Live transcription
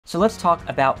So let's talk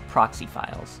about proxy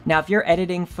files. Now, if you're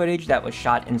editing footage that was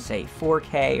shot in, say,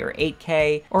 4K or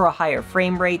 8K, or a higher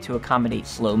frame rate to accommodate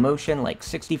slow motion like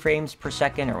 60 frames per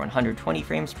second or 120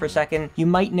 frames per second, you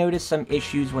might notice some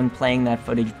issues when playing that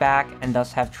footage back and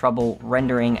thus have trouble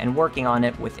rendering and working on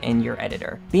it within your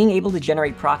editor. Being able to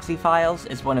generate proxy files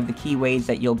is one of the key ways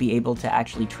that you'll be able to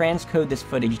actually transcode this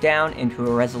footage down into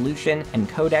a resolution and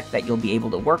codec that you'll be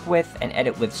able to work with and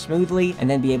edit with smoothly, and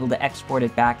then be able to export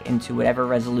it back into whatever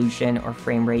resolution or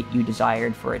frame rate you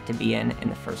desired for it to be in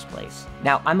the first place.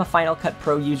 Now, I'm a Final Cut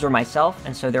Pro user myself,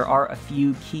 and so there are a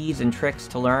few keys and tricks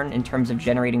to learn in terms of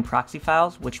generating proxy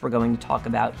files, which we're going to talk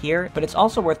about here, but it's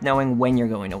also worth knowing when you're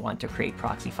going to want to create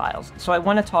proxy files. So I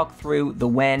want to talk through the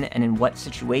when and in what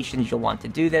situations you'll want to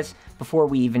do this before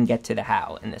we even get to the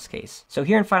how in this case. So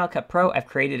here in Final Cut Pro, I've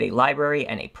created a library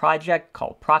and a project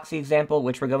called Proxy Example,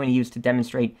 which we're going to use to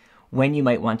demonstrate when you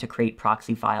might want to create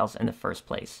proxy files in the first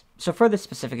place. So for this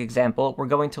specific example, we're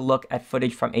going to look at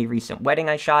footage from a recent wedding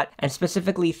I shot, and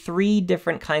specifically 3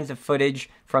 different kinds of footage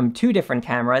from 2 different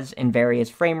cameras in various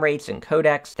frame rates and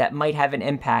codecs that might have an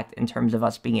impact in terms of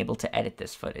us being able to edit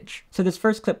this footage. So this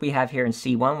first clip we have here in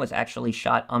C1 was actually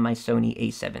shot on my Sony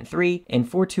a7 III in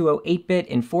 420 8-bit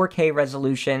in 4K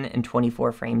resolution and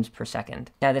 24 frames per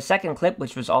second. Now the second clip,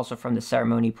 which was also from the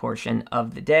ceremony portion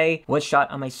of the day, was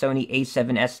shot on my Sony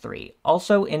a7S III,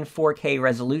 also in 4K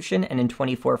resolution and in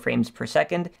 24 frames per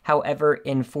second, however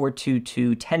in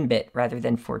 422 10-bit rather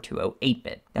than 420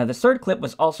 8-bit. Now the third clip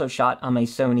was also shot on my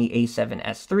Sony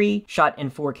a7S III, shot in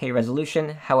 4K resolution,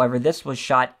 however this was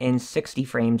shot in 60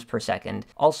 frames per second,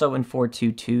 also in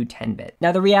 422 10-bit.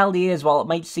 Now the reality is, while it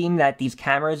might seem that these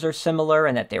cameras are similar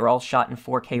and that they were all shot in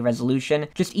 4K resolution,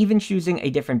 just even choosing a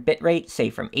different bitrate, say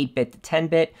from 8-bit to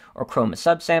 10-bit, or chroma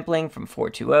subsampling from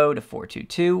 420 to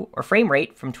 422, or frame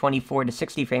rate from 24 to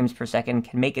 60 frames per second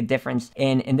can make a difference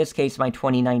in this case, my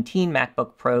 2019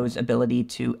 MacBook Pro's ability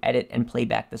to edit and play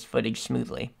back this footage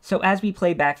smoothly. So as we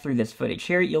play back through this footage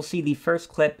here, you'll see the first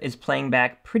clip is playing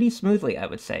back pretty smoothly, I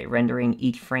would say, rendering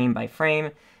each frame by frame,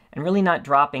 and really not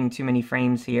dropping too many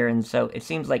frames here, and so it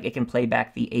seems like it can play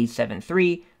back the a7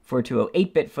 III 420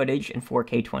 8-bit footage in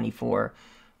 4K 24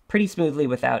 pretty smoothly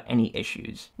without any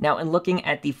issues. Now, in looking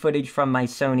at the footage from my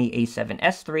Sony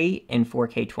a7S III in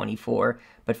 4K 24,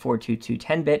 but 422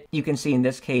 10-bit, you can see in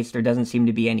this case there doesn't seem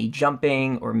to be any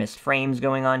jumping or missed frames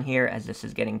going on here as this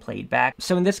is getting played back.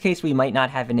 So in this case, we might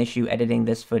not have an issue editing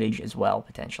this footage as well,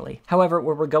 potentially. However,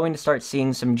 where we're going to start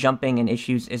seeing some jumping and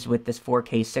issues is with this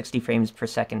 4K 60 frames per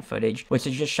second footage, which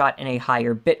is just shot in a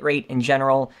higher bitrate in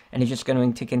general, and is just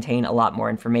going to contain a lot more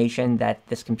information that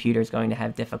this computer is going to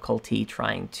have difficulty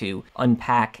trying to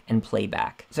unpack and play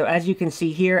back. So as you can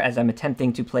see here, as I'm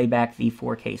attempting to play back the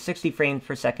 4K 60 frames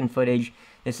per second footage,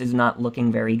 this is not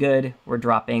looking very good. We're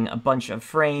dropping a bunch of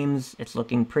frames, it's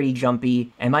looking pretty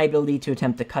jumpy, and my ability to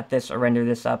attempt to cut this or render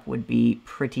this up would be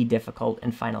pretty difficult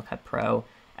in Final Cut Pro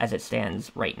as it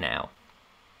stands right now.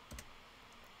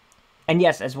 And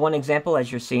yes, as one example,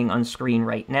 as you're seeing on screen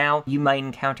right now, you might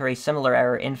encounter a similar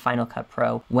error in Final Cut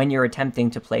Pro when you're attempting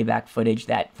to play back footage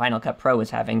that Final Cut Pro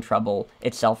is having trouble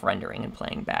itself rendering and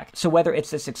playing back. So whether it's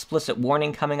this explicit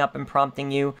warning coming up and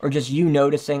prompting you, or just you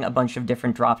noticing a bunch of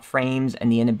different dropped frames and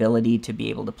the inability to be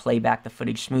able to play back the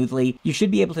footage smoothly, you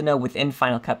should be able to know within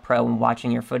Final Cut Pro and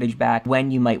watching your footage back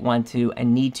when you might want to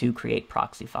and need to create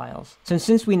proxy files. So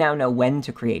since we now know when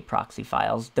to create proxy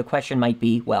files, the question might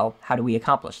be, well, how do we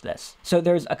accomplish this? So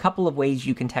there's a couple of ways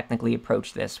you can technically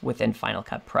approach this within Final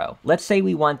Cut Pro. Let's say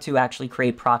we want to actually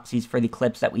create proxies for the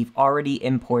clips that we've already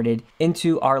imported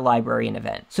into our library and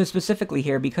event. So specifically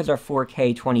here, because our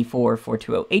 4K 24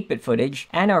 420 8-bit footage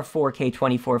and our 4K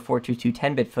 24 422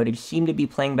 10-bit footage seem to be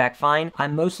playing back fine,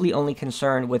 I'm mostly only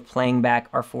concerned with playing back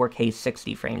our 4K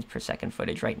 60 frames per second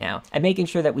footage right now and making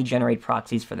sure that we generate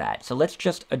proxies for that. So let's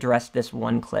just address this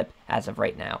one clip as of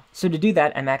right now. So to do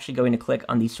that, I'm actually going to click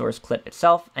on the source clip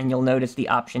itself, and you'll notice the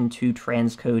option to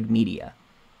transcode media.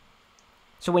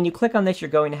 So when you click on this, you're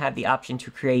going to have the option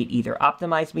to create either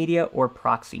optimized media or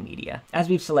proxy media. As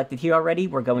we've selected here already,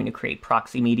 we're going to create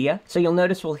proxy media. So you'll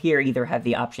notice we'll here either have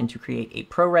the option to create a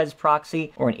ProRes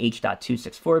proxy or an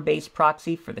H.264 based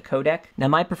proxy for the codec. Now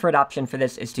my preferred option for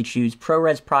this is to choose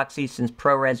ProRes proxy, since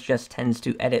ProRes just tends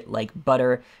to edit like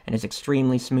butter and is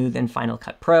extremely smooth in Final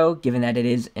Cut Pro, given that it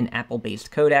is an Apple-based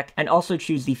codec. And also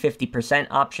choose the 50%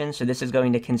 option, so this is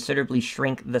going to considerably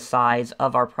shrink the size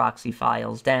of our proxy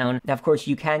files down. Now of course,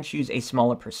 you can choose a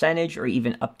smaller percentage or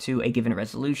even up to a given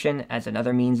resolution as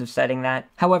another means of setting that.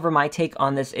 However, my take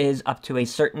on this is up to a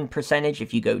certain percentage.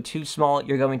 If you go too small,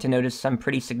 you're going to notice some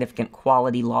pretty significant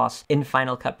quality loss in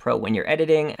Final Cut Pro when you're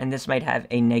editing, and this might have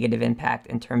a negative impact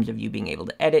in terms of you being able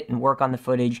to edit and work on the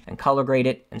footage and color grade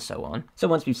it and so on. So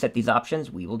once we've set these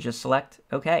options, we will just select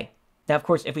OK. Now, of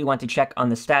course, if we want to check on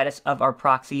the status of our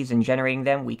proxies and generating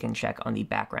them, we can check on the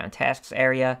background tasks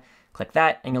area. Click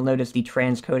that, and you'll notice the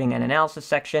transcoding and analysis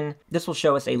section. This will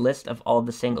show us a list of all of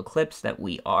the single clips that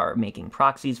we are making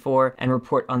proxies for and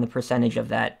report on the percentage of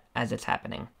that as it's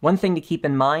happening. One thing to keep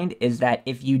in mind is that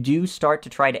if you do start to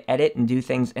try to edit and do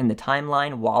things in the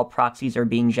timeline while proxies are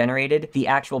being generated, the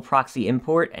actual proxy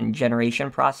import and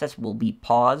generation process will be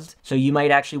paused. So you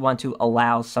might actually want to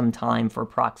allow some time for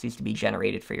proxies to be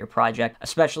generated for your project,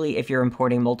 especially if you're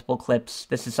importing multiple clips.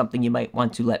 This is something you might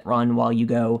want to let run while you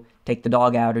go take the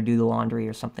dog out or do the laundry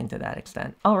or something to that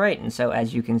extent. All right, and so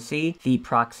as you can see, the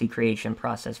proxy creation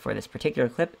process for this particular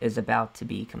clip is about to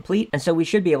be complete. And so we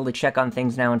should be able to check on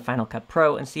things now in Final Cut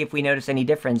Pro and see if we notice any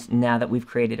difference now that we've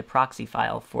created a proxy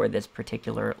file for this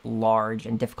particular large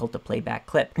and difficult to play back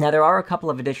clip. Now, there are a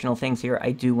couple of additional things here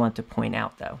I do want to point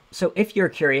out though. So if you're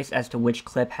curious as to which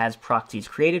clip has proxies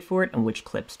created for it and which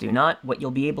clips do not, what you'll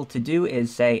be able to do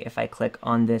is say, if I click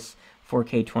on this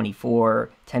 4K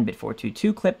 24 10-bit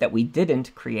 422 clip that we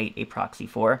didn't create a proxy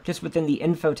for, just within the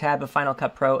info tab of Final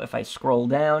Cut Pro, if I scroll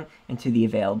down into the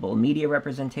available media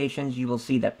representations, you will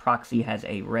see that proxy has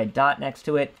a red dot next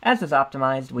to it, as is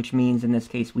optimized, which means in this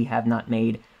case we have not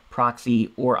made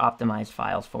proxy or optimized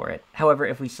files for it. However,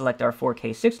 if we select our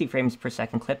 4K 60 frames per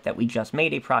second clip that we just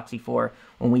made a proxy for,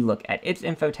 when we look at its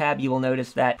info tab, you will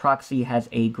notice that proxy has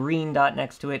a green dot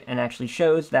next to it and actually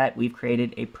shows that we've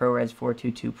created a ProRes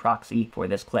 422 proxy for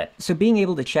this clip. So being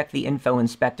able to check the info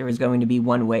inspector is going to be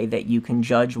one way that you can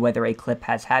judge whether a clip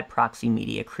has had proxy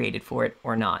media created for it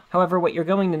or not. However, what you're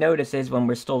going to notice is when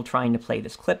we're still trying to play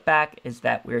this clip back is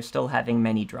that we're still having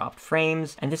many dropped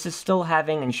frames, and this is still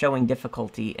having and showing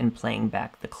difficulty in playing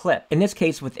back the clip. In this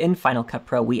case, within Final Cut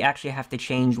Pro, we actually have to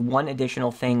change one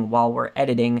additional thing while we're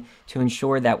editing to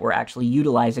ensure that we're actually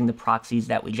utilizing the proxies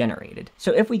that we generated.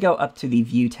 So if we go up to the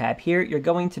View tab here, you're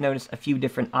going to notice a few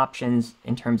different options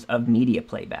in terms of media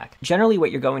playback. Generally, what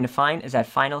you're going to find is that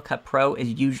Final Cut Pro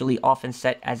is usually often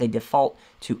set as a default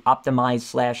to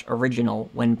optimize/original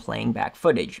when playing back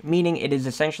footage, meaning it is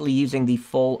essentially using the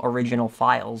full original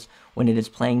files when it is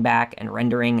playing back and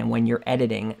rendering and when you're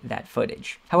editing that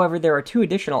footage. However, there are two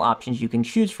additional options you can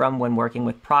choose from when working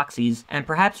with proxies, and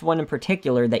perhaps one in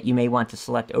particular that you may want to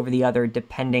select over the other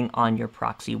depending on your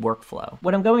proxy workflow.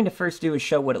 What I'm going to first do is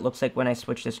show what it looks like when I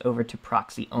switch this over to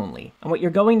proxy only. And what you're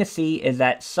going to see is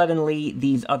that suddenly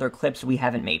these other clips we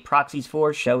haven't made proxies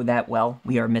for show that, well,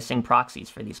 we are missing proxies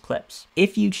for these clips.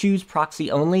 If you choose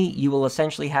proxy only, you will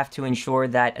essentially have to ensure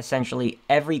that essentially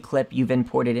every clip you've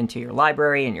imported into your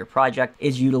library and your project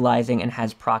is utilizing and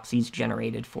has proxies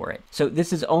generated for it. So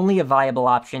this is only a viable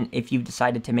option if you've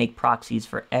decided to make proxies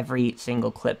for every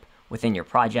single clip within your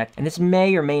project, and this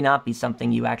may or may not be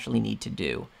something you actually need to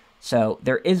do. So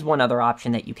there is one other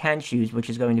option that you can choose, which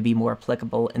is going to be more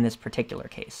applicable in this particular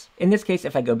case. In this case,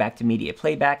 if I go back to media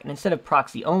playback and instead of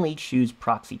proxy only, choose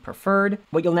proxy preferred,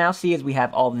 what you'll now see is we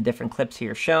have all the different clips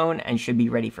here shown and should be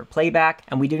ready for playback,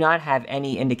 and we do not have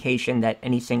any indication that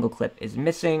any single clip is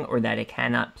missing or that it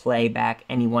cannot play back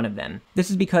any one of them.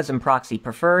 This is because in proxy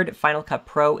preferred, Final Cut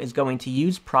Pro is going to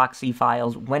use proxy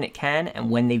files when it can and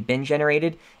when they've been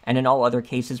generated, and in all other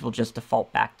cases will just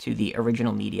default back to the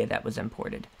original media that was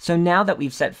imported. So now that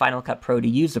we've set Final Cut Pro to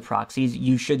use the proxies,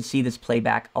 you should see this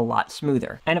playback a lot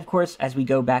smoother. And of course, as we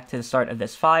go back to the start of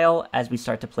this file, as we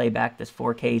start to play back this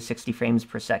 4K 60 frames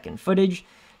per second footage,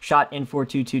 shot in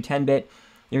 422 10-bit,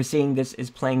 you're seeing this is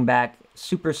playing back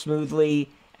super smoothly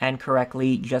and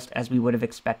correctly, just as we would have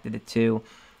expected it to.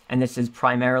 And this is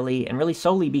primarily and really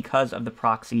solely because of the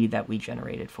proxy that we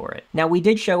generated for it. Now, we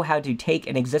did show how to take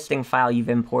an existing file you've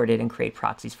imported and create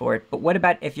proxies for it, but what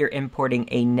about if you're importing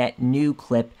a net new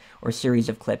clip or series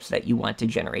of clips that you want to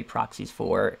generate proxies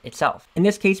for itself? In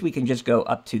this case, we can just go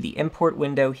up to the import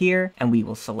window here, and we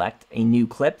will select a new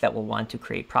clip that we'll want to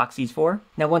create proxies for.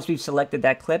 Now, once we've selected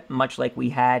that clip, much like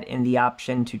we had in the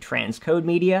option to transcode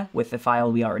media with the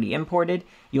file we already imported,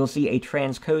 you'll see a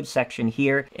transcode section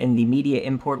here in the media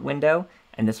import window,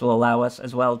 and this will allow us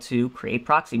as well to create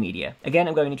proxy media. Again,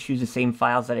 I'm going to choose the same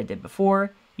files that I did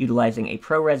before, utilizing a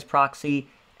ProRes proxy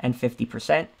and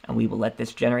 50%, and we will let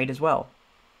this generate as well.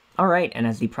 Alright, and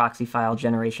as the proxy file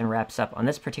generation wraps up on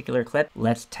this particular clip,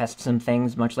 let's test some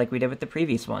things much like we did with the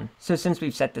previous one. So since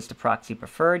we've set this to proxy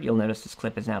preferred, you'll notice this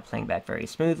clip is now playing back very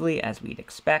smoothly, as we'd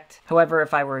expect. However,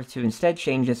 if I were to instead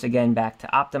change this again back to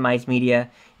optimized media,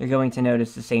 you're going to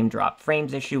notice the same drop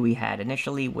frames issue we had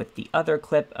initially with the other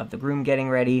clip of the groom getting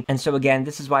ready. And so again,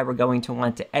 this is why we're going to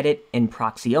want to edit in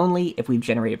proxy only if we've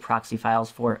generated proxy files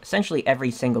for essentially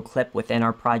every single clip within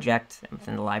our project and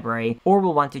within the library, or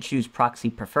we'll want to choose proxy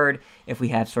preferred if we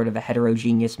have sort of a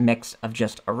heterogeneous mix of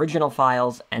just original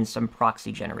files and some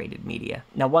proxy generated media.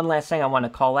 Now, one last thing I want to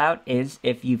call out is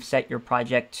if you've set your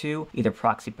project to either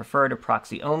proxy preferred or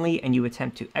proxy only and you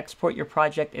attempt to export your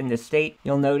project in this state,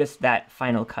 you'll notice that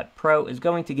Final Cut Pro is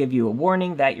going to give you a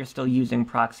warning that you're still using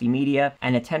proxy media,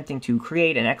 and attempting to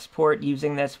create an export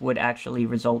using this would actually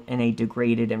result in a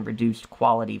degraded and reduced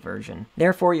quality version.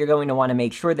 Therefore, you're going to want to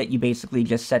make sure that you basically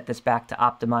just set this back to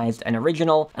optimized and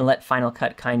original and let Final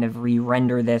Cut kind of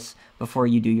re-render this before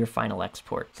you do your final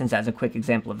export. Since as a quick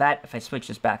example of that, if I switch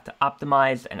this back to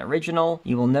optimized and original,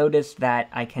 you will notice that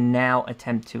I can now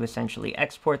attempt to essentially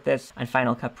export this, and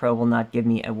Final Cut Pro will not give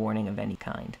me a warning of any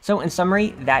kind. So in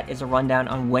summary, that is a rundown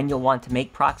on when you'll want to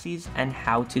make proxies and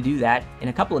how to do that in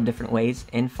a couple of different ways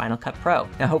in Final Cut Pro.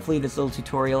 Now hopefully this little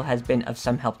tutorial has been of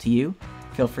some help to you.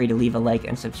 Feel free to leave a like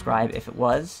and subscribe if it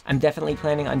was. I'm definitely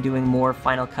planning on doing more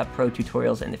Final Cut Pro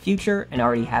tutorials in the future, and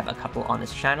already have a couple on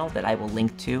this channel that I will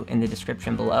link to in the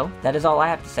description below. That is all I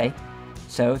have to say,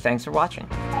 so thanks for watching.